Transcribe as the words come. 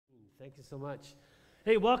Thank you so much.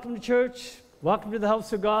 Hey, welcome to church. Welcome to the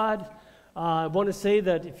house of God. I want to say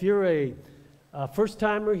that if you're a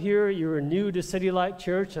first-timer here, you're new to City Light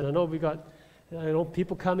Church, and I know we got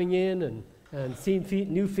people coming in and seeing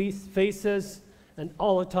new faces and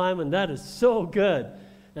all the time, and that is so good.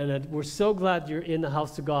 And we're so glad you're in the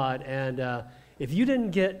house of God. And if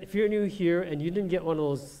you're new here and you didn't get one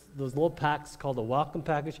of those little packs called a welcome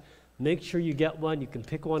package, make sure you get one. You can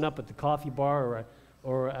pick one up at the coffee bar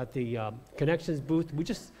or at the connections booth. We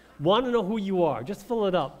just want to know who you are. Just fill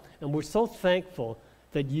it up. And we're so thankful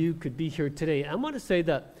that you could be here today. I want to say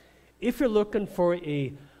that if you're looking for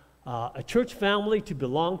a church family to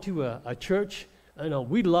belong to a church,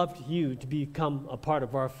 we'd love you to become a part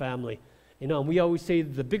of our family. We always say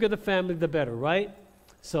the bigger the family, the better, right?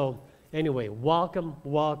 So anyway,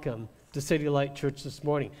 welcome to City Light Church this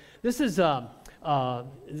morning. This is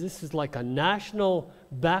like a national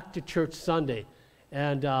Back to Church Sunday.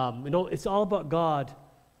 And, it's all about God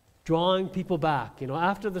drawing people back.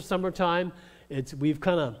 After the summertime, we've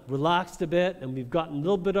kind of relaxed a bit and we've gotten a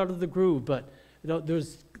little bit out of the groove. But,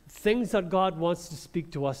 there's things that God wants to speak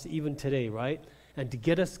to us even today, right? And to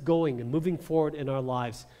get us going and moving forward in our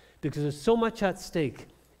lives, because there's so much at stake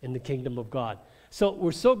in the kingdom of God. So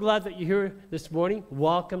we're so glad that you're here this morning.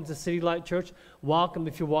 Welcome to City Light Church. Welcome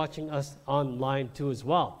if you're watching us online too as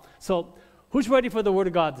well. So who's ready for the Word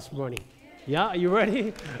of God this morning? Yeah, are you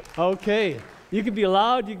ready? Okay. You can be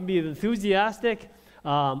loud. You can be enthusiastic.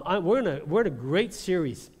 We're in a great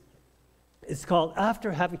series. It's called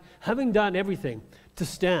After Having Done Everything to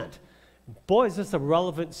Stand. Boy, is this a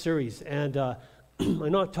relevant series. And I'm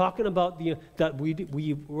not talking about that we're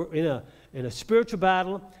in a spiritual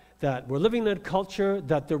battle, that we're living in a culture,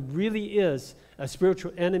 that there really is a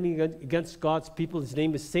spiritual enemy against God's people. His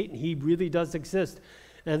name is Satan. He really does exist.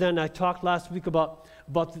 And then I talked last week about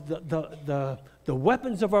the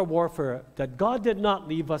weapons of our warfare, that God did not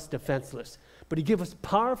leave us defenseless, but He gave us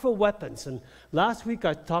powerful weapons. And last week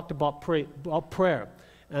I talked about prayer.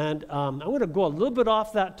 And I'm going to go a little bit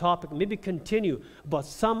off that topic and maybe continue about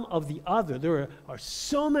some of the other. There are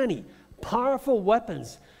so many powerful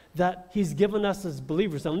weapons that He's given us as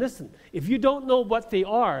believers. And listen, if you don't know what they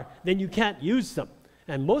are, then you can't use them.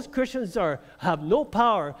 And most Christians have no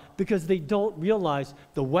power because they don't realize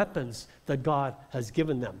the weapons that God has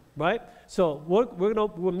given them, right? So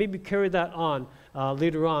we'll maybe carry that on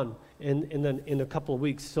later on in a couple of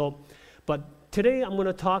weeks. But today I'm going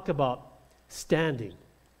to talk about standing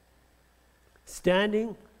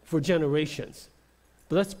for generations.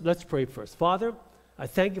 But let's pray first. Father, I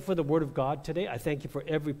thank you for the Word of God today. I thank you for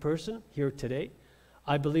every person here today.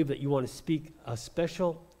 I believe that you want to speak a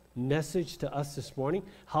special message to us this morning.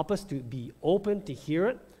 Help us to be open to hear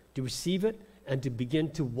it, to receive it, and to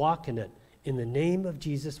begin to walk in it. In the name of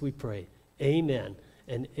Jesus we pray. Amen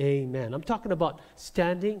and amen. I'm talking about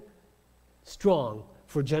standing strong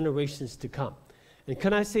for generations to come. And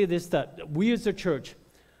can I say this, that we as a church,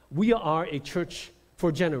 we are a church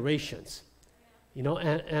for generations.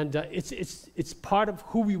 It's part of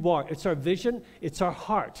who we are. It's our vision. It's our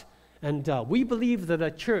heart. And we believe that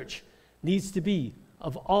a church needs to be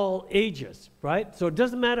of all ages, right? So it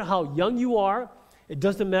doesn't matter how young you are. It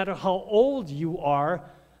doesn't matter how old you are.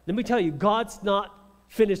 Let me tell you, God's not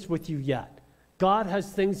finished with you yet. God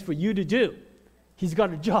has things for you to do. He's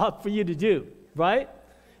got a job for you to do, right?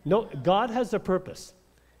 No, God has a purpose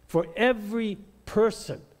for every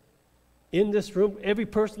person in this room, every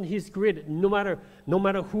person He's created. No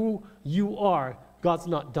matter who you are, God's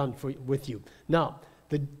not done with you. Now,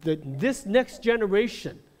 this next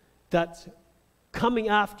generation that's coming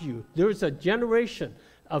after you, there's a generation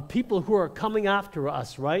of people who are coming after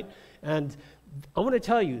us, right? And I want to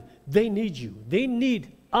tell you, they need you. They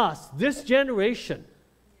need us. This generation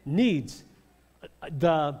needs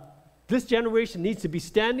to be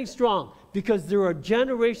standing strong, because there are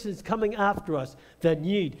generations coming after us that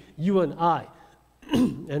need you and I.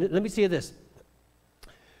 And let me say this.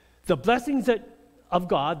 The blessings of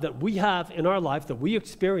God that we have in our life, that we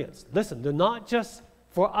experience, listen, they're not just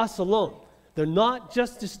for us alone. They're not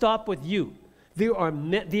just to stop with you. They are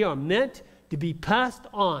meant to be passed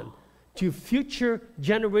on to future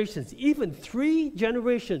generations, even 3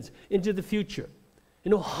 generations into the future.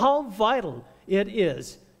 You know how vital it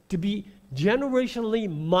is to be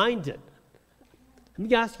generationally minded. Let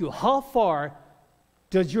me ask you, how far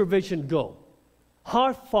does your vision go?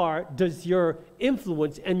 How far does your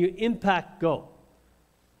influence and your impact go?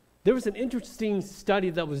 There was an interesting study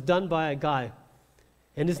that was done by a guy,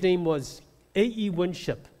 and his name was A.E.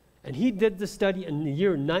 Winship, and he did the study in the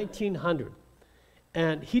year 1900.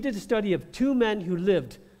 And he did a study of 2 men who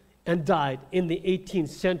lived and died in the 18th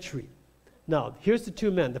century. Now, here's the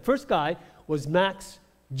two men. The first guy was Max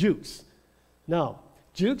Jukes. Now,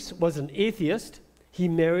 Jukes was an atheist. He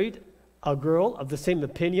married a girl of the same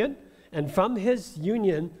opinion, and from his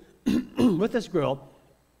union with this girl,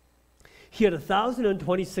 he had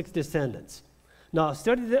 1,026 descendants. Now, a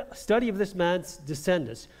study of this man's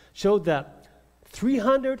descendants showed that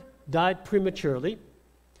 300 died prematurely,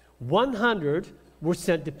 100 were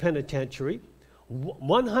sent to penitentiary,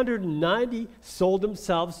 190 sold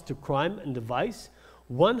themselves to crime and to vice,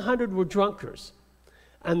 100 were drunkards.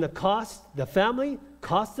 And the family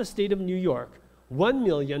cost the state of New York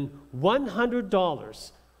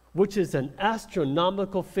 $1,100,000, which is an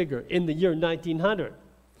astronomical figure in the year 1900.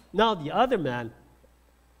 Now, the other man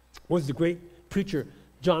was the great preacher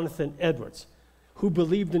Jonathan Edwards, who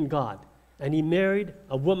believed in God. And he married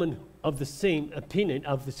a woman of the same opinion,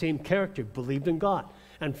 of the same character, believed in God.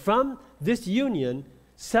 And from this union,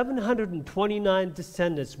 729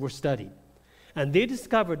 descendants were studied. And they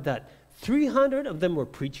discovered that 300 of them were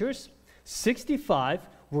preachers, 65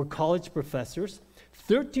 were college professors,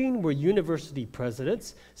 13 were university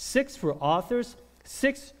presidents, 6 were authors,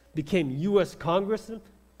 6 became U.S. congressmen,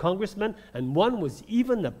 and 1 was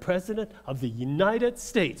even the president of the United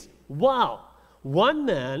States. Wow! One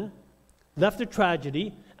man left a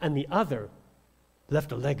tragedy, and the other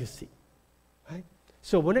left a legacy. Right?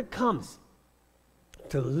 So when it comes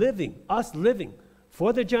to us living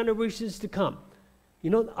for the generations to come, you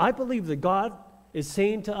know, I believe that God is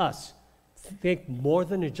saying to us, think more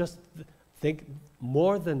than just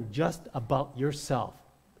about yourself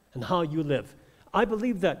and how you live. I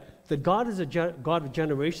believe that God is a God of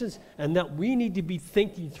generations, and that we need to be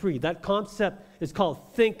thinking three. That concept is called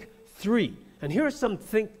think three. And here are some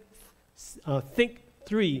think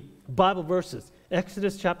three Bible verses.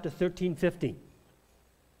 Exodus chapter 13:15.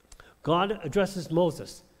 God addresses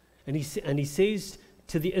Moses, and he says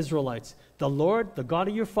to the Israelites, the Lord, the God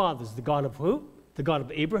of your fathers, the God of who? The God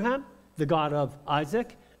of Abraham, the God of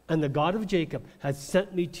Isaac, and the God of Jacob has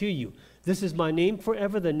sent me to you. This is my name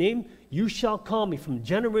forever, the name you shall call me from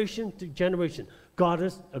generation to generation. God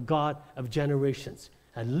is a God of generations.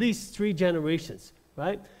 At least 3 generations,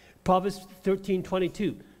 right? Proverbs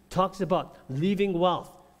 13:22 talks about leaving wealth.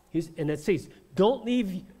 And it says, don't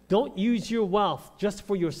use your wealth just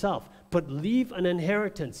for yourself, but leave an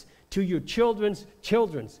inheritance to your children's,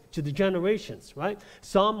 to the generations, right?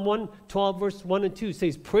 Psalm 112, verse 1 and 2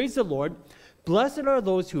 says, praise the Lord. Blessed are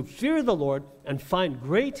those who fear the Lord and find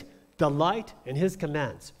great delight in his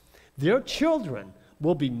commands. Their children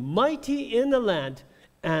will be mighty in the land,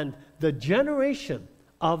 and the generation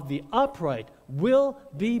of the upright will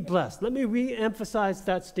be blessed. Let me re-emphasize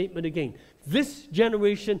that statement again. This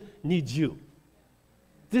generation needs you.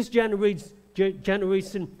 This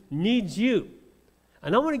generation needs you.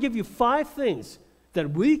 And I want to give you 5 things that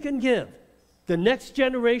we can give the next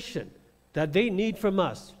generation that they need from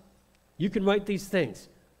us. You can write these things.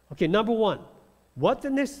 Okay, number 1, what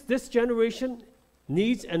this generation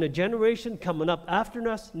needs and a generation coming up after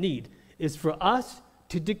us need is for us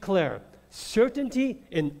to declare certainty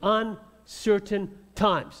in uncertain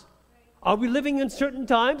times. Are we living in certain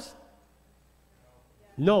times?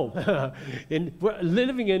 No. We're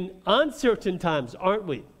living in uncertain times, aren't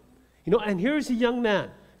we? You know, and here's a young man,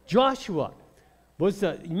 Joshua.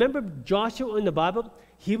 Remember Joshua in the Bible?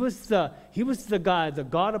 He was the guy that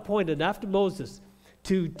God appointed after Moses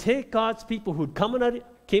to take God's people who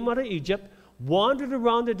came out of Egypt, wandered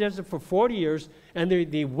around the desert for 40 years, and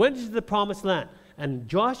they went into the promised land. And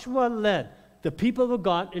Joshua led the people of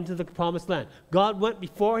God into the promised land. God went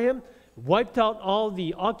before him, wiped out all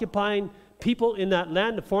the occupying people in that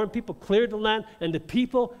land. The foreign people cleared the land, and the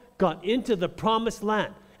people got into the promised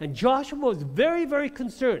land. And Joshua was very, very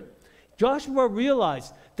concerned. Joshua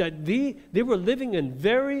realized that they were living in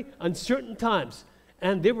very uncertain times,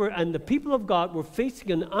 and the people of God were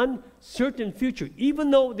facing an uncertain future.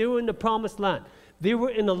 Even though they were in the promised land, they were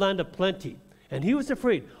in a land of plenty. And he was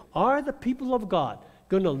afraid, are the people of God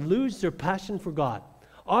going to lose their passion for God?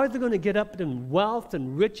 Are they going to get up in wealth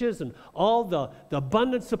and riches and all the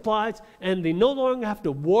abundant supplies, and they no longer have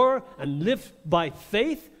to war and live by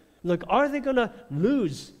faith? Like, are they going to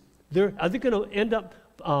lose are they going to end up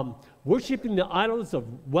worshiping the idols of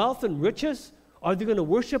wealth and riches? Are they going to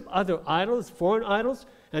worship other idols, foreign idols?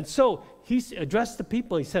 And so he addressed the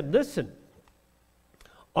people. He said, listen,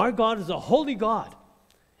 our God is a holy God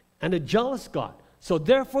and a jealous God. So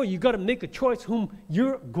therefore, you've got to make a choice whom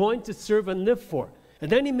you're going to serve and live for.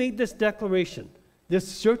 And then he made this declaration, this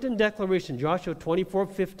certain declaration, Joshua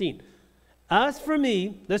 24:15. As for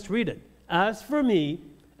me, let's read it. As for me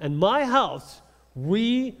and my house,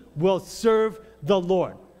 we will serve the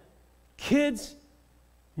Lord. Kids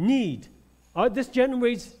need This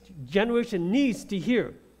generation needs to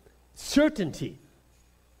hear certainty.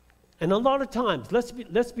 And a lot of times,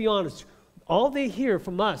 let's be honest, all they hear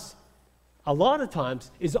from us, a lot of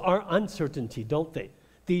times, is our uncertainty, don't they?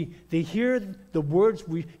 They hear the words,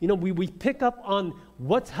 we pick up on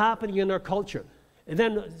what's happening in our culture. And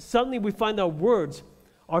then suddenly we find our words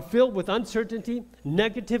are filled with uncertainty,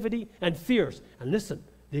 negativity, and fears. And listen,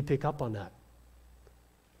 they pick up on that.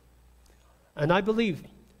 And I believe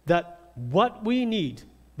that what they need,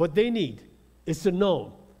 is to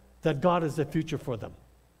know that God is the future for them.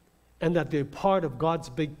 And that they're part of God's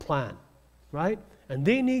big plan, right? And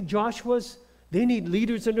they need Joshuas, they need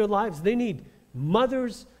leaders in their lives, they need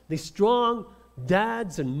mothers, they strong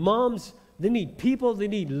dads and moms, they need people, they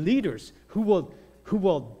need leaders who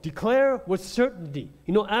will declare with certainty,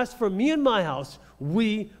 as for me and my house,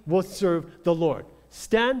 we will serve the Lord.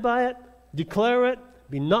 Stand by it, declare it,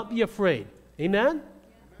 not be afraid. Amen?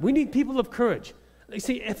 We need people of courage.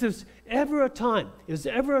 See, if there's ever a time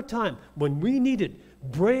when we needed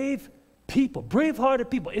brave people, brave-hearted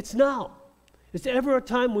people, it's now. If there's ever a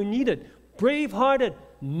time we needed brave-hearted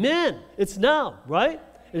men, it's now, right?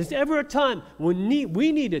 If there's ever a time when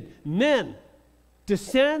we needed men to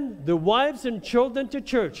send their wives and children to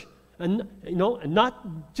church, and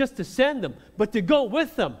not just to send them, but to go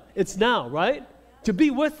with them, it's now, right? To be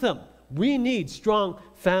with them. We need strong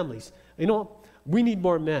families. We need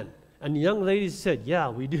more men. And the young ladies said, yeah,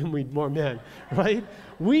 we do need more men, right?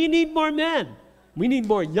 We need more men. We need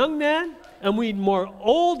more young men, and we need more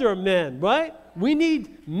older men, right? We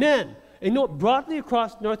need men. And broadly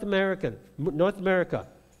across North America,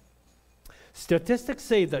 statistics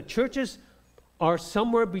say that churches are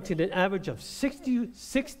somewhere between an average of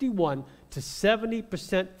 61 to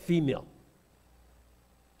 70% female.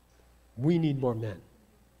 We need more men.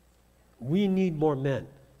 We need more men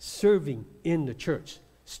serving in the church.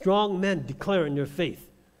 Strong men declaring their faith.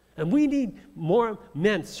 And we need more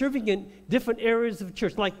men serving in different areas of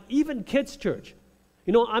church, like even kids' church.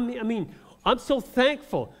 I'm so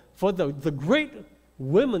thankful for the great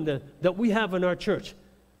women that we have in our church.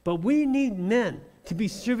 But we need men to be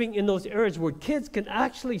serving in those areas where kids can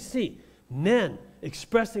actually see men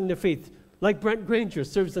expressing their faith, like Brent Granger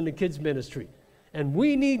serves in the kids' ministry. And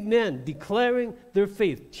we need men declaring their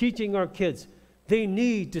faith, teaching our kids. They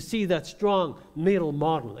need to see that strong male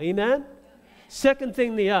model. Amen? Second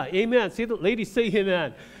thing amen. See the ladies say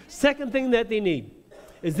amen. Second thing that they need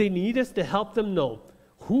is they need us to help them know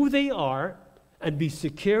who they are and be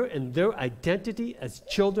secure in their identity as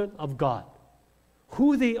children of God.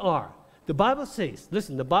 Who they are. The Bible says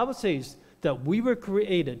that we were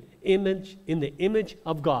created in the image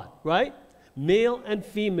of God, right? Male and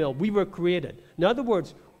female, we were created. In other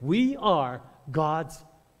words, we are God's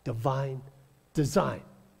divine design.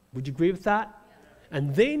 Would you agree with that? Yeah.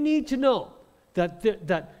 And they need to know that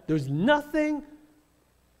there's nothing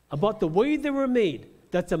about the way they were made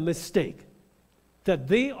that's a mistake. That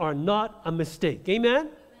they are not a mistake. Amen? Amen.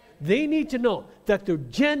 They need to know that their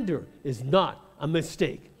gender is not a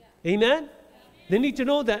mistake. Yeah. Amen? Yeah. They need to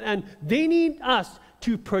know that, and they need us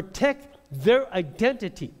to protect their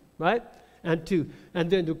identity, right? And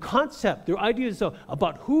then the concept, their ideas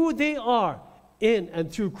about who they are in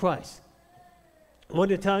and through Christ. I want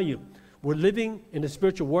to tell you, we're living in a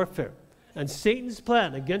spiritual warfare. And Satan's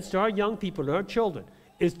plan against our young people and our children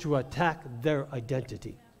is to attack their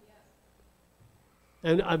identity.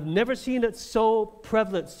 And I've never seen it so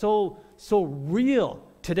prevalent, so real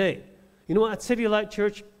today. At City Light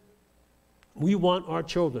Church, we want our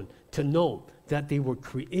children to know that they were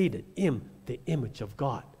created in the image of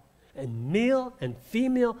God. And male and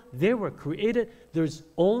female, they were created. There's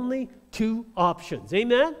only two options.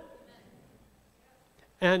 Amen?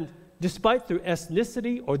 And despite their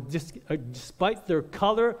ethnicity or despite their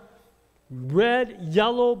color, red,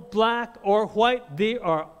 yellow, black, or white, they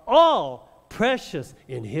are all precious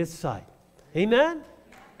in His sight. Amen?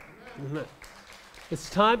 Amen. It's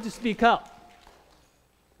time to speak up.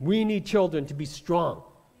 We need children to be strong.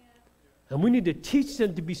 And we need to teach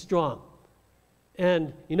them to be strong.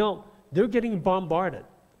 And, they're getting bombarded.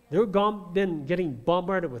 They're been getting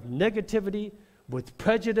bombarded with negativity, with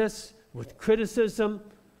prejudice, with criticism,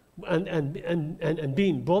 and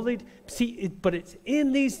being bullied. See, but it's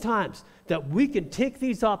in these times that we can take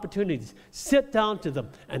these opportunities, sit down to them,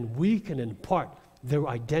 and we can impart their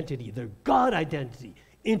identity, their God identity,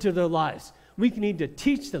 into their lives. We need to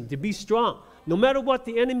teach them to be strong. No matter what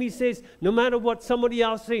the enemy says, no matter what somebody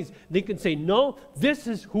else says, they can say, no, this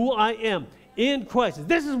is who I am in Christ.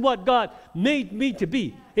 This is what God made me to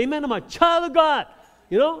be. Amen. I'm a child of God.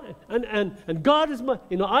 And God is my,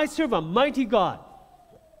 I serve a mighty God.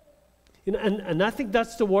 And I think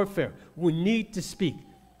that's the warfare. We need to speak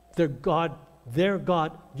their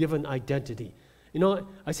God-given identity.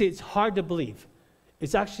 I say it's hard to believe.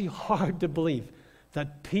 It's actually hard to believe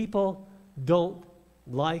that people don't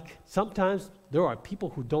sometimes there are people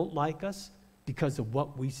who don't like us because of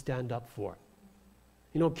what we stand up for.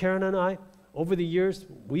 Karen and I, over the years,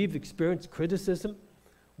 we've experienced criticism.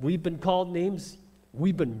 We've been called names.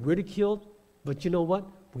 We've been ridiculed. But you know what?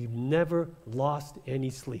 We've never lost any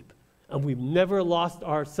sleep. And we've never lost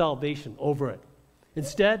our salvation over it.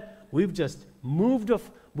 Instead, we just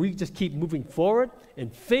keep moving forward in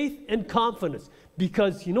faith and confidence.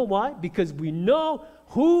 Because you know why? Because we know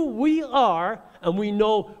who we are and we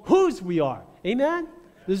know whose we are. Amen?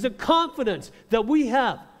 There's a confidence that we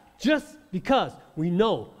have just because we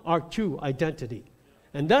know our true identity.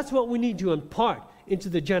 And that's what we need to impart into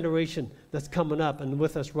the generation that's coming up and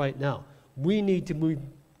with us right now. We need to move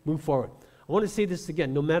forward. I want to say this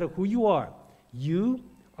again. No matter who you are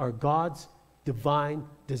God's divine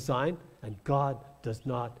design, and God does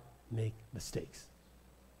not make mistakes.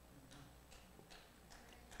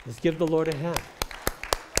 Let's give the Lord a hand.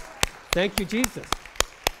 Thank you, Jesus.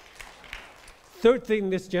 Third thing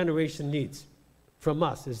this generation needs from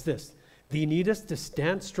us is this. They need us to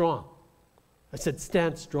stand strong. I said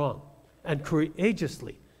stand strong and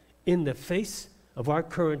courageously in the face of our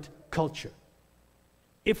current culture.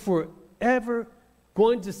 If we're ever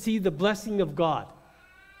going to see the blessing of God,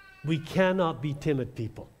 we cannot be timid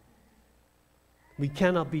people. We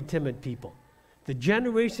cannot be timid people. The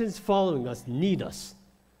generations following us need us.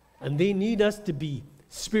 And they need us to be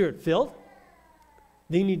Spirit-filled.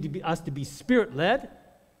 They need us to be Spirit-led.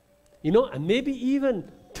 And maybe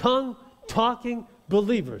even tongue-talking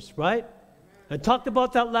believers, right? I talked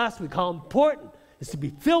about that last week, how important it is to be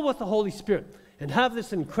filled with the Holy Spirit and have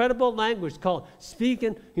this incredible language called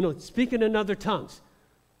speaking in other tongues.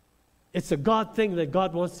 It's a God thing that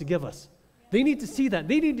God wants to give us. They need to see that.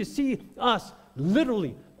 They need to see us,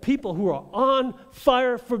 literally, people who are on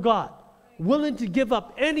fire for God, willing to give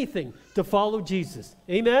up anything to follow Jesus.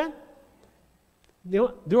 Amen?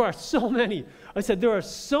 There are so many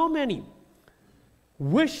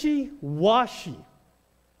wishy-washy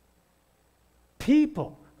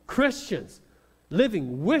people, Christians,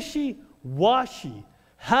 living wishy-washy,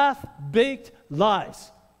 half-baked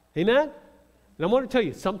lies. Amen? And I want to tell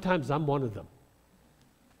you, sometimes I'm one of them.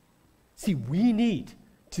 See, we need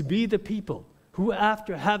to be the people who,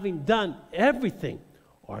 after having done everything,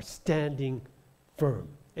 are standing firm.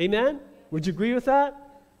 Amen? Would you agree with that?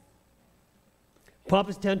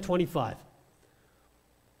 Proverbs 10:25.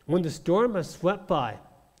 When the storm has swept by,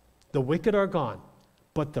 the wicked are gone.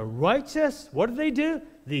 But the righteous, what do?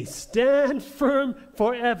 They stand firm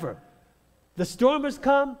forever. The storm has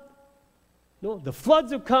come. No, the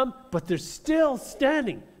floods have come, but they're still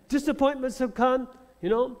standing. Disappointments have come,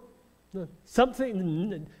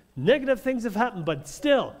 something, negative things have happened, but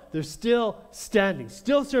still, they're still standing,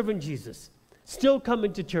 still serving Jesus, still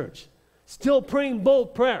coming to church, still praying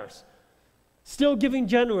bold prayers, still giving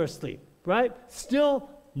generously, right? Still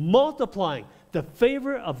multiplying the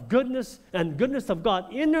favor of goodness and goodness of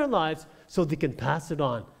God in their lives so they can pass it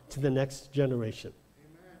on to the next generation.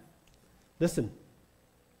 Amen. Listen,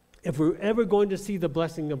 if we're ever going to see the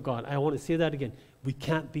blessing of God, I want to say that again, we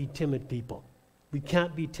can't be timid people. We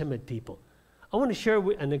can't be timid people. I want to share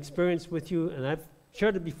an experience with you, and I've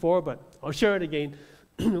shared it before, but I'll share it again,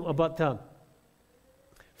 about the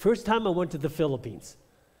first time I went to the Philippines.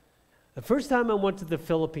 The first time I went to the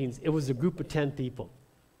Philippines, it was a group of 10 people.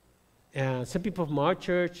 And some people from our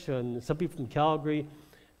church and some people from Calgary.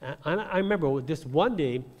 And I remember this one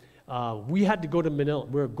day, we had to go to Manila.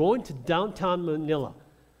 We were going to downtown Manila.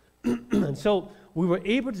 And so we were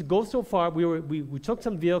able to go so far. We took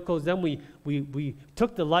some vehicles, then we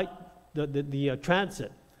took the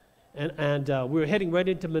transit, and we were heading right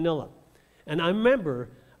into Manila. And I remember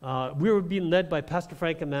we were being led by Pastor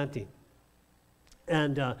Frank and Manti.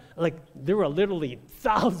 And there were literally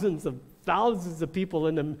thousands of people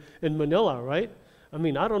in Manila, right? I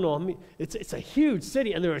mean, I don't know. It's a huge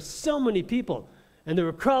city, and there are so many people, and there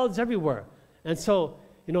were crowds everywhere. And so,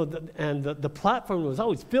 the platform was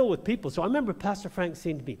always filled with people. So I remember Pastor Frank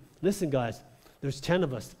saying to me, "Listen, guys, there's 10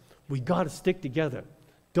 of us. We got to stick together.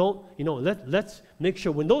 Let's make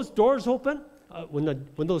sure when those doors open, when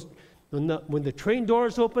the train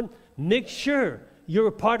doors open, make sure you're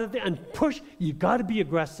a part of it and push. You got to be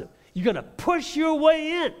aggressive. You got to push your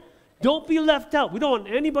way in. Don't be left out. We don't want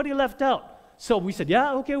anybody left out." So we said,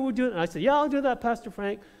 "Yeah, okay, we'll do it." And I said, "Yeah, I'll do that, Pastor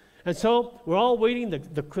Frank." And so we're all waiting.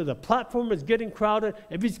 The platform is getting crowded.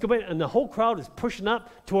 Everybody's going, and the whole crowd is pushing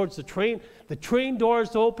up towards the train. The train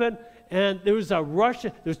doors open, And there was a rush.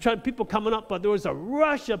 There was people coming up, but there was a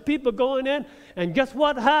rush of people going in. And guess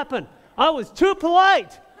what happened? I was too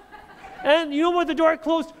polite. And you know where the door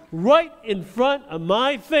closed? Right in front of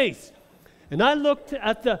my face. And I looked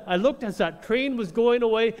as that train was going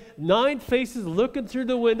away, 9 faces looking through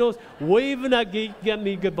the windows, waving at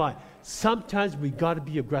me goodbye. Sometimes we got to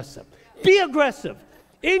be aggressive. Be aggressive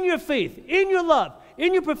in your faith, in your love,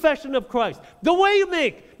 in your profession of Christ. The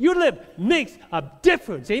way you live makes a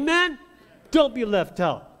difference. Amen? Don't be left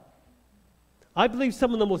out. I believe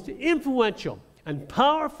some of the most influential and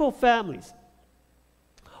powerful families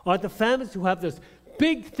are the families who have this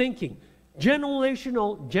big thinking,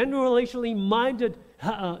 generationally minded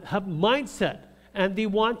have mindset, and they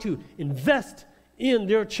want to invest in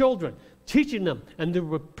their children, teaching them and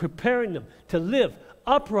they're preparing them to live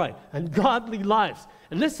upright and godly lives.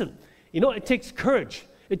 And listen, it takes courage,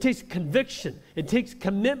 it takes conviction, it takes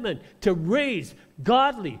commitment to raise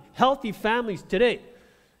godly, healthy families today.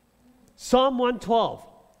 Psalm 112,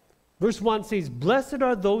 verse 1 says, "Blessed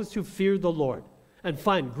are those who fear the Lord and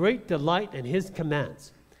find great delight in his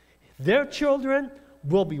commands. Their children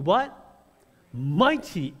will be" what?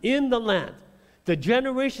 "Mighty in the land. The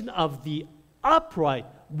generation of the upright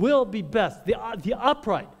will be best." The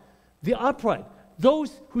upright.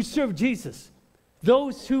 Those who serve Jesus.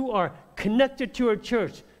 Those who are connected to our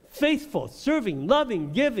church. Faithful, serving,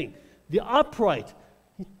 loving, giving. The upright.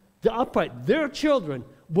 Their children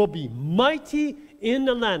will be mighty in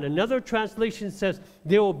the land. Another translation says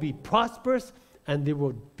they will be prosperous and they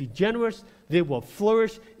will be generous. They will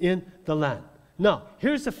flourish in the land. Now,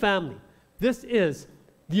 here's a family. This is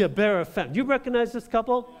the Abera family. Do you recognize this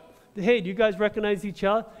couple? Hey, do you guys recognize each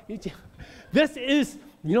other? This is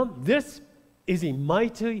a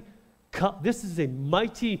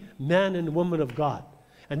mighty man and woman of God.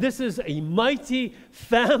 And this is a mighty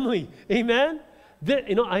family. Amen?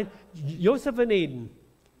 Joseph and Aiden,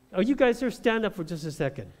 are you guys here? Stand up for just a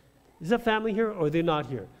second. Is that family here or are they not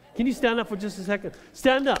here? Can you stand up for just a second?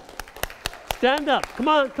 Stand up. Stand up. Come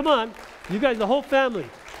on. You guys, the whole family.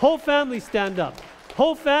 Whole family, stand up.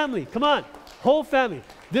 Whole family, come on. Whole family.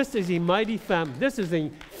 This is a mighty family. This is a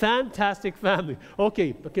fantastic family.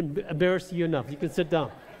 Okay, I can embarrass you enough. You can sit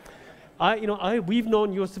down. We've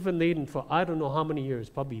known Joseph and Aiden for I don't know how many years,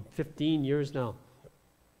 probably 15 years now.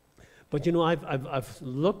 But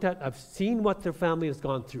I've seen what their family has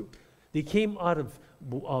gone through. They came out of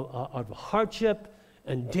hardship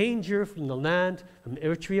and danger from the land, from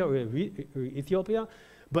Eritrea or Ethiopia.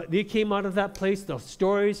 But they came out of that place. The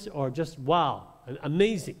stories are just wow,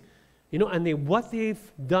 amazing. What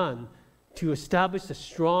they've done to establish a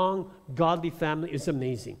strong, godly family is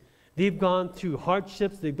amazing. They've gone through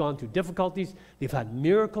hardships. They've gone through difficulties. They've had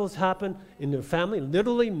miracles happen in their family,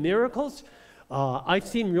 literally miracles. I've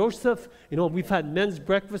seen Joseph, we've had men's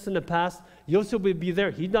breakfast in the past. Joseph would be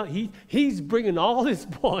there. He's bringing all his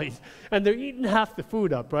boys, and they're eating half the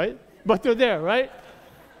food up, right? But they're there, right?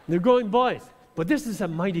 They're growing boys. But this is a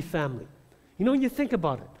mighty family. You think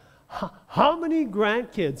about it. How many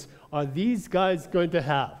grandkids are these guys going to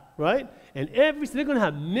have, right? And they're going to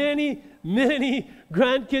have many, many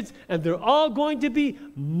grandkids, and they're all going to be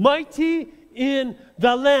mighty in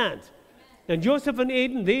the land. And Joseph and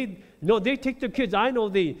Aiden, they take their kids. I know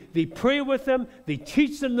they pray with them. They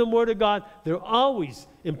teach them the Word of God. They're always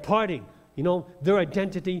imparting, their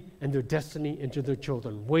identity and their destiny into their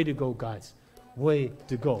children. Way to go, guys. Way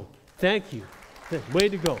to go. Thank you. Way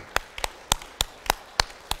to go.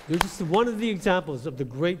 They're just one of the examples of the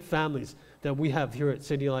great families that we have here at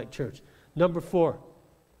City Light Church. Number 4,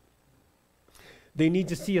 they need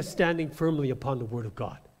to see us standing firmly upon the Word of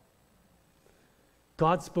God.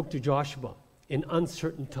 God spoke to Joshua in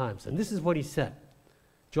uncertain times, and this is what he said.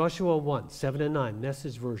 Joshua 1, 7 and 9,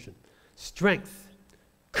 Message version. Strength,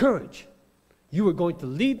 courage. You are going to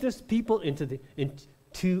lead this people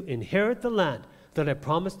to inherit the land that I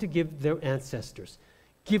promised to give their ancestors.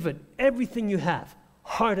 Give it everything you have,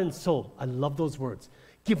 heart and soul. I love those words.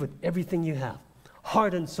 Give it everything you have,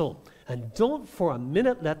 heart and soul. And don't for a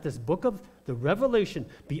minute let this book of the Revelation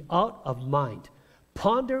be out of mind.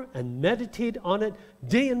 Ponder and meditate on it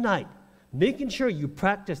day and night, making sure you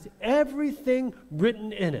practice everything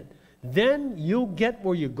written in it. Then you'll get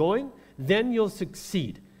where you're going. Then you'll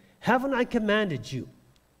succeed. Haven't I commanded you?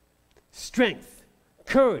 Strength,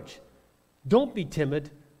 courage. Don't be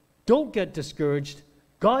timid. Don't get discouraged.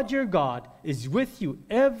 God, your God, is with you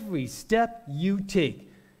every step you take.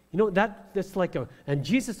 That's like and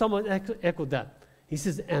Jesus almost echoed that. He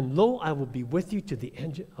says, and lo, I will be with you to the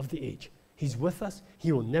end of the age. He's with us.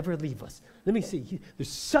 He will never leave us. Let me see. There's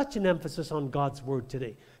such an emphasis on God's Word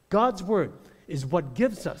today. God's Word is what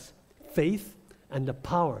gives us faith and the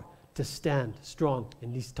power to stand strong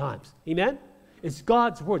in these times. Amen? It's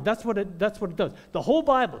God's word. That's what it does. The whole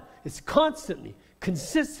Bible is constantly,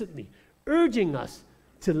 consistently urging us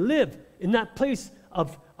to live in that place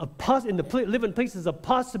live in places of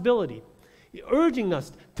possibility, urging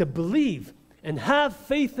us to believe and have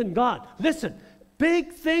faith in God. Listen,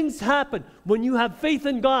 big things happen when you have faith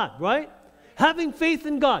in God, right? Having faith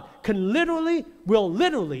in God will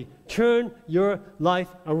literally turn your life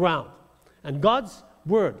around. And God's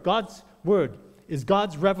word is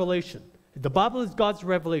God's revelation. The Bible is God's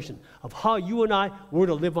revelation of how you and I were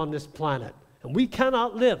to live on this planet. And we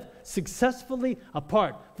cannot live successfully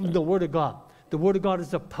apart from the Word of God. The Word of God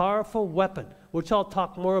is a powerful weapon, which I'll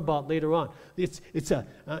talk more about later on.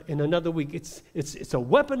 In another week. It's a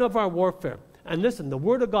weapon of our warfare. And listen, the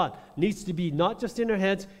Word of God needs to be not just in our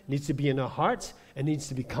heads, it needs to be in our hearts, and needs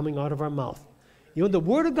to be coming out of our mouth. You know, the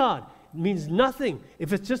Word of God means nothing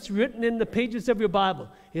if it's just written in the pages of your Bible.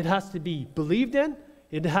 It has to be believed in.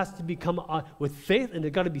 It has to become with faith, and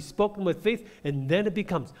it's got to be spoken with faith, and then it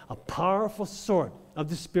becomes a powerful sword of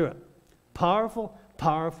the Spirit. Powerful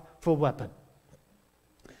weapon.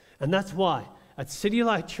 And that's why at City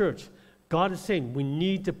Light Church, God is saying we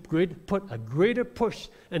need to put a greater push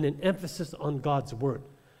and an emphasis on God's Word.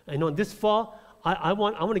 I know this fall, I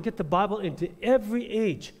want to get the Bible into every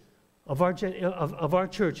age of our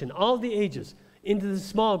church, and all the ages, into the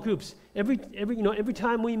small groups. Every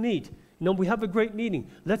time we meet, we have a great meeting.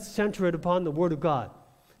 Let's center it upon the Word of God.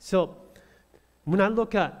 So when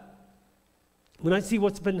I see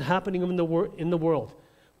what's been happening in the world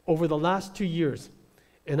over the last 2 years,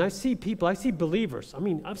 and I see believers,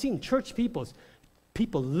 I've seen church people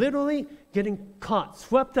literally getting caught,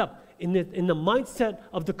 swept up in the mindset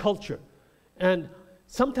of the culture. And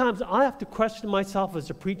sometimes I have to question myself as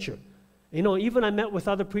a preacher. Even I met with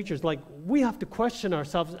other preachers, we have to question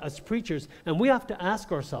ourselves as preachers, and we have to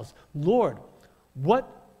ask ourselves, Lord,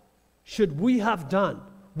 what should we have done?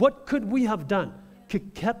 What could we have done to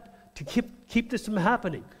keep this from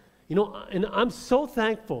happening? And I'm so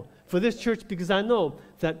thankful for this church, because I know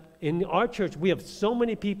that in our church we have so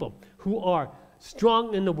many people who are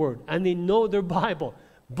strong in the Word, and they know their Bible.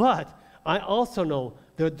 But I also know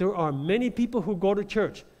that there are many people who go to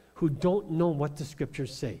church who don't know what the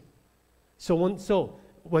Scriptures say. So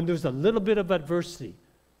when there's a little bit of adversity,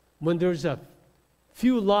 when there's a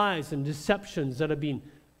few lies and deceptions that are being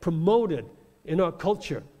promoted in our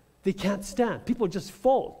culture, they can't stand. People just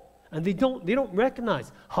fold, and they don't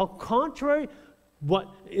recognize how contrary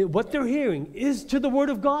what they're hearing is to the Word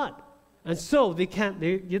of God. And so they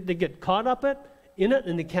get caught up in it,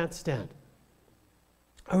 and they can't stand.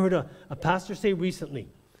 I heard a pastor say recently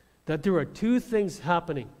that there are two things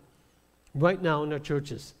happening right now in our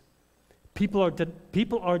churches. People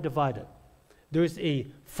are divided. There's a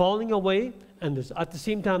falling away, and at the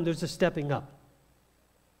same time there's a stepping up.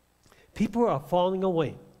 People are falling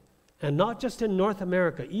away, and not just in North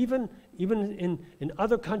America, even in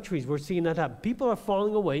other countries we're seeing that happen. People are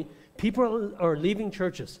falling away. People are leaving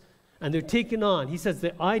churches, and they're taking on, he says,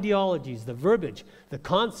 the ideologies, the verbiage, the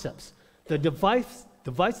concepts, the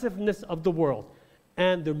divisiveness of the world,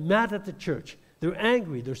 and they're mad at the church. They're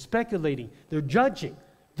angry. They're speculating. They're judging.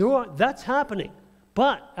 That's happening.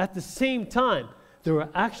 But at the same time, there are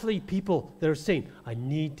actually people that are saying, I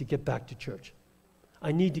need to get back to church.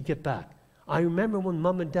 I need to get back. I remember when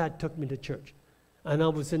Mom and Dad took me to church, and I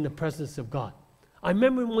was in the presence of God. I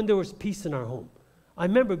remember when there was peace in our home. I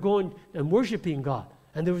remember going and worshiping God,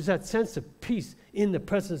 and there was that sense of peace in the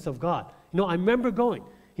presence of God. I remember going,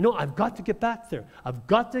 I've got to get back there. I've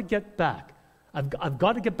got to get back. I've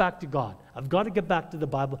got to get back to God. I've got to get back to the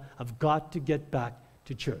Bible. I've got to get back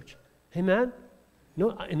to church. Amen?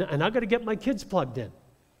 And I've got to get my kids plugged in.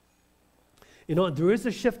 There is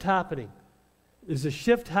a shift happening. There's a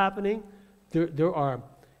shift happening. There are,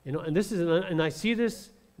 and I see this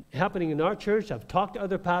happening in our church. I've talked to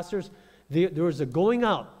other pastors. There is a going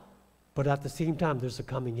out, but at the same time, there's a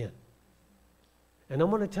coming in. And I'm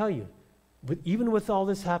going to tell you, even with all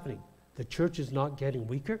this happening, the church is not getting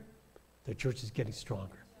weaker. The church is getting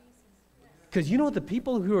stronger. Because the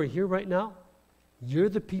people who are here right now, you're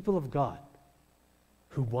the people of God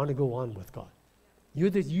who want to go on with God.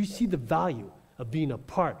 You see the value of being a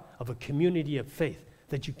part of a community of faith,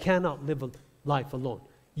 that you cannot live a life alone.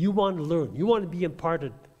 You want to learn. You want to be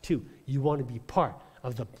imparted to. You want to be part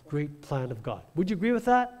of the great plan of God. Would you agree with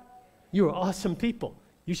that? You are awesome people.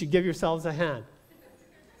 You should give yourselves a hand.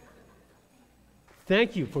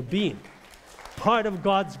 Thank you for being part of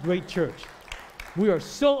God's great church. We are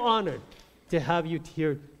so honored to have you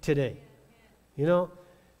here today.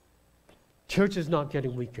 Church is not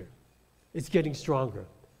getting weaker. It's getting stronger.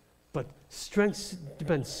 But strength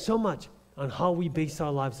depends so much on how we base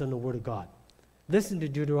our lives on the Word of God. Listen to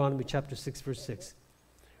Deuteronomy chapter 6, verse 6.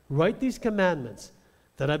 Write these commandments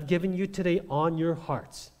that I've given you today on your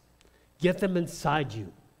hearts. Get them inside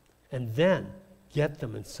you, and then get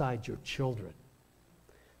them inside your children.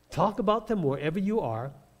 Talk about them wherever you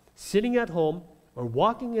are, sitting at home or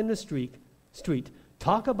walking in the street.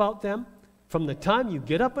 Talk about them from the time you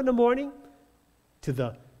get up in the morning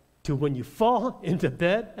to when you fall into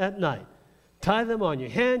bed at night. Tie them on your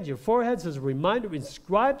hands, your foreheads as a reminder.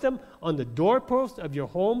 Inscribe them on the doorposts of your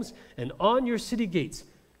homes and on your city gates.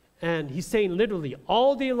 And he's saying literally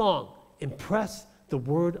all day long, impress the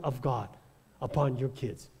word of God upon your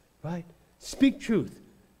kids, right? Speak truth.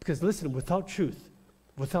 Because listen, without truth,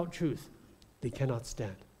 they cannot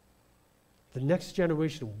stand. The next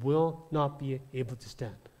generation will not be able to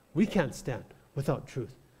stand. We can't stand without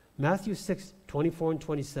truth. Matthew 6, 24 and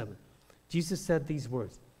 27. Jesus said these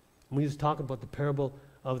words when he was talking about the parable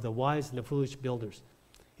of the wise and the foolish builders.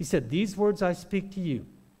 He said, these words I speak to you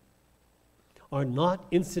are not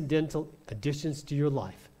incidental additions to your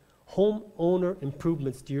life, homeowner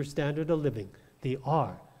improvements to your standard of living. They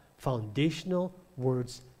are foundational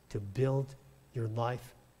words to build your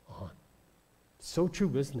life on. So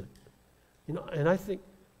true, isn't it? You know, and I think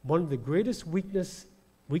one of the greatest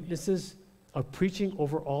weaknesses of preaching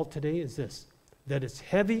overall today is this, that it's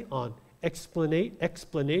heavy on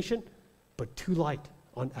explanation, but too light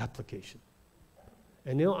on application.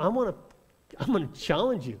 And you know, I'm going to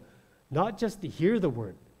challenge you, not just to hear the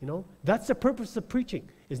word. You know, that's the purpose of preaching,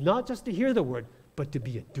 is not just to hear the word, but to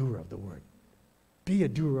be a doer of the word. Be a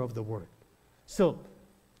doer of the word. So,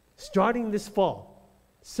 starting this fall,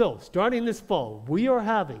 we are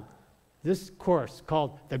having this course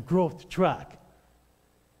called the Growth Track.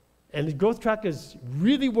 And the Growth Track is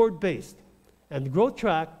really word-based. And the Growth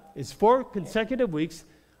Track is 4 consecutive weeks,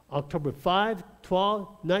 October 5, 12,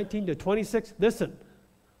 19 to 26. Listen,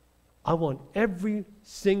 I want every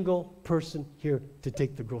single person here to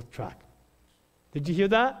take the Growth Track. Did you hear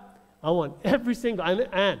that? I want every single,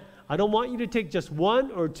 and I don't want you to take just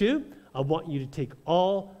 1 or 2. I want you to take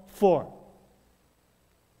all 4.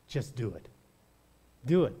 Just do it.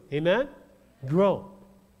 Do it. Amen? Grow.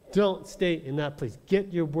 Don't stay in that place.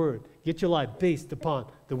 Get your word. Get your life based upon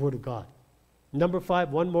the word of God. Number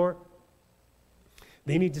 5, one more.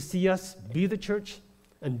 They need to see us be the church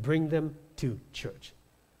and bring them to church.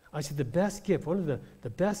 I said the best gift, one of the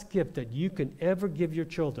best gift that you can ever give your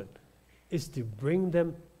children is to bring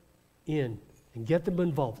them in and get them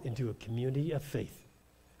involved into a community of faith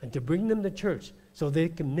and to bring them to church so they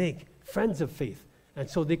can make friends of faith and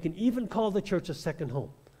so they can even call the church a second home.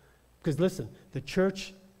 Because listen, the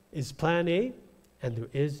church is plan A and there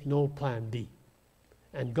is no plan B.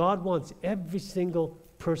 And God wants every single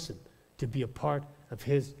person to be a part of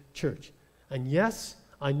his church. And yes,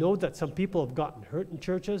 I know that some people have gotten hurt in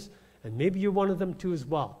churches, and maybe you're one of them too as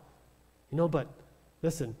well. You know, but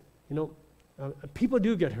listen, you know, people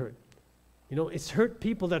do get hurt. You know, it's hurt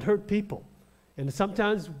people that hurt people. And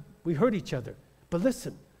sometimes we hurt each other. But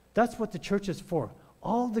listen, that's what the church is for.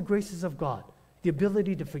 All the graces of God, the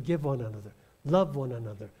ability to forgive one another, love one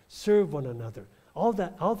another, serve one another. All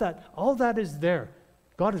that is there.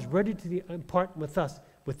 God is ready to impart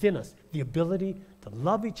within us, the ability to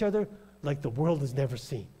love each other like the world has never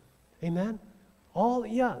seen. Amen?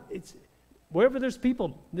 It's wherever there's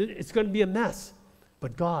people, it's going to be a mess.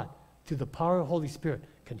 But God, through the power of the Holy Spirit,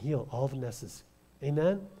 can heal all the messes.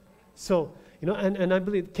 Amen? So, you know, and I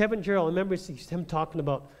believe Kevin Gerald, I remember him talking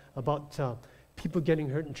about people getting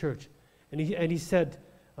hurt in church. And he said,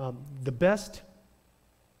 the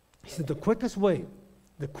quickest way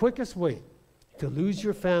to lose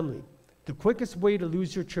your family, the quickest way to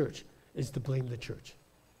lose your church is to blame the church.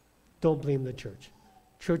 Don't blame the church.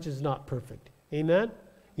 Church is not perfect. Amen?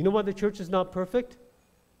 You know why the church is not perfect?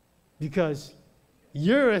 Because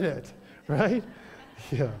you're in it, right?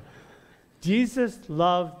 Yeah. Jesus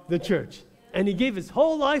loved the church, and he gave his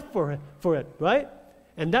whole life for it, right?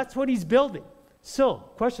 And that's what he's building. So,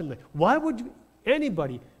 question, why would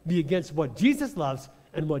anybody be against what Jesus loves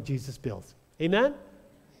and what Jesus builds? Amen?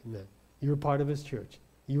 Amen. You're a part of his church.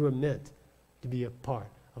 You were meant to be a part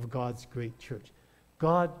of God's great church.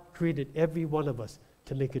 God created every one of us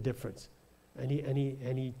to make a difference.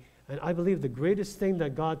 And I believe the greatest thing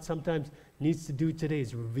that God sometimes needs to do today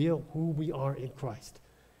is reveal who we are in Christ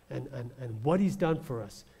and what he's done for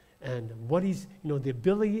us and what he's, you know, the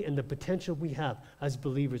ability and the potential we have as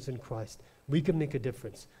believers in Christ. We can make a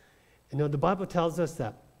difference. You know, the Bible tells us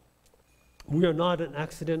that we are not an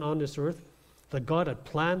accident on this earth, that God had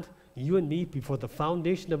planned you and me before the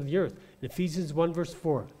foundation of the earth. In Ephesians 1 verse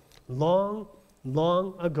 4, long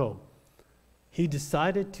long ago, he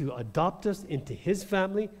decided to adopt us into his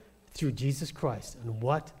family through Jesus Christ. And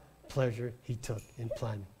what pleasure he took in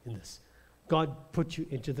planning in this. God put you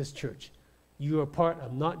into this church. You are part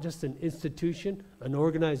of not just an institution, an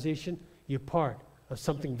organization. You're part of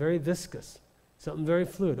something very viscous, something very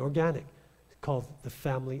fluid, organic, called the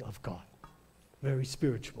family of God. Very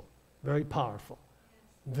spiritual, very powerful,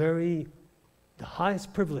 the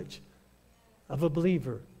highest privilege of a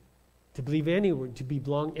believer to believe anywhere, to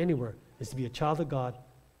belong anywhere, is to be a child of God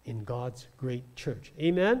in God's great church.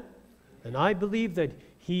 Amen? And I believe that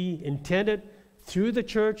he intended through the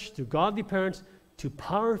church, through godly parents, to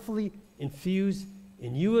powerfully infuse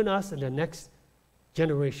in you and us and the next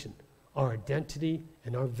generation our identity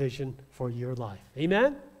and our vision for your life.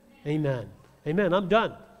 Amen? Amen. Amen. I'm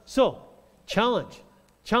done. So, challenge.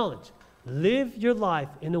 Live your life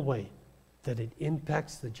in a way that it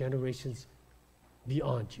impacts the generations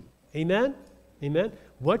beyond you. Amen? Amen.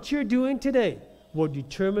 What you're doing today will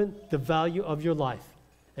determine the value of your life.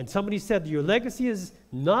 And somebody said your legacy is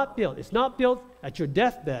not built. It's not built at your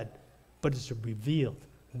deathbed, but it's revealed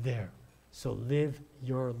there. So live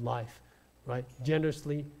your life, right?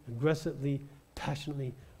 Generously, aggressively,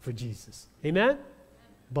 passionately for Jesus. Amen?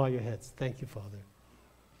 Bow your heads. Thank you, Father.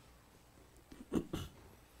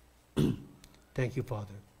 Thank you,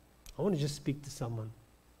 Father. I want to just speak to someone.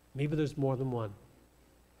 Maybe there's more than one.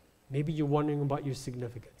 Maybe you're wondering about your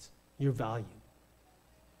significance, your value,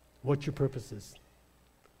 what your purpose is.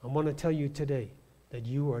 I want to tell you today that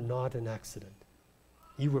you are not an accident.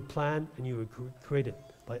 You were planned and you were created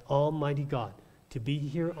by Almighty God to be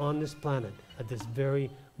here on this planet at this very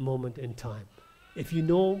moment in time. If you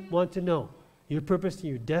want to know your purpose and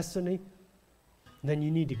your destiny, then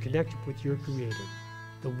you need to connect with your Creator,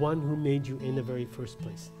 the one who made you in the very first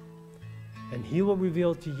place. And he will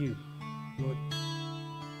reveal to you, Lord,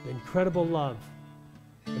 the incredible love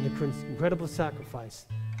and the incredible sacrifice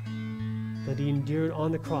that he endured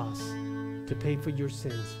on the cross to pay for your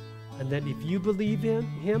sins. And that if you believe in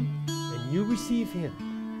him and you receive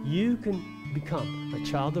him, you can become a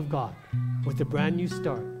child of God with a brand new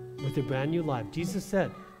start, with a brand new life. Jesus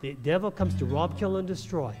said, the devil comes to rob, kill, and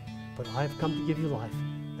destroy, but I've come to give you life,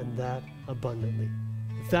 and that abundantly.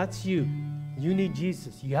 If that's you, you need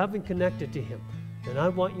Jesus, you haven't connected to him, then I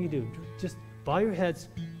want you to just bow your heads,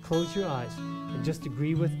 close your eyes, and just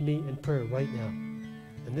agree with me in prayer right now.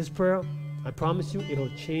 And this prayer, I promise you, it'll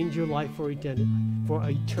change your life for eternity.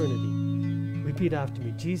 Repeat after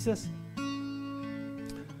me. Jesus,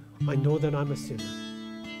 I know that I'm a sinner.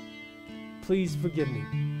 Please forgive me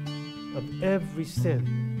of every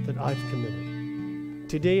sin that I've committed.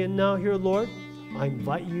 Today and now here, Lord, I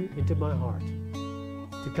invite you into my heart,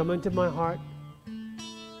 to come into my heart,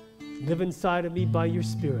 live inside of me by your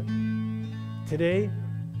Spirit. Today,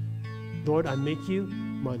 Lord, I make you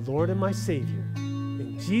my Lord and my Savior.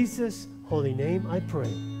 In Jesus' holy name I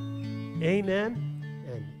pray. Amen